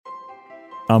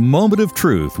A Moment of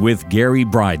Truth with Gary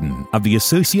Bryden of the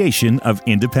Association of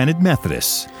Independent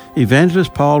Methodists.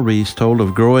 Evangelist Paul Reese told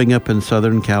of growing up in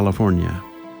Southern California.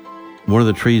 One of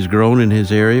the trees grown in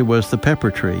his area was the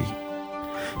pepper tree.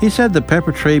 He said the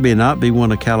pepper tree may not be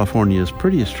one of California's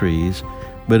prettiest trees,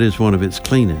 but is one of its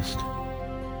cleanest.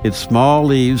 Its small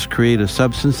leaves create a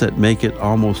substance that make it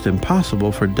almost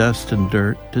impossible for dust and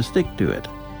dirt to stick to it.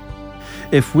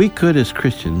 If we could, as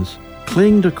Christians,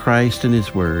 cling to Christ and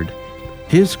His Word,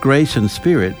 His grace and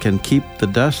Spirit can keep the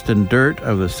dust and dirt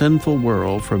of the sinful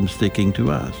world from sticking to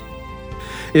us.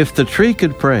 If the tree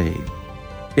could pray,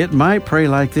 it might pray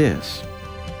like this: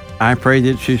 I pray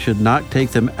that you should not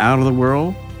take them out of the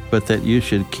world, but that you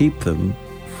should keep them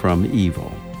from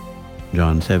evil.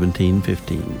 John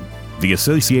 17:15. The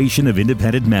Association of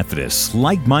Independent Methodists,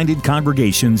 like-minded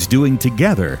congregations doing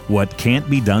together what can't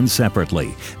be done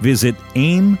separately. Visit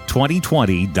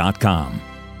aim2020.com.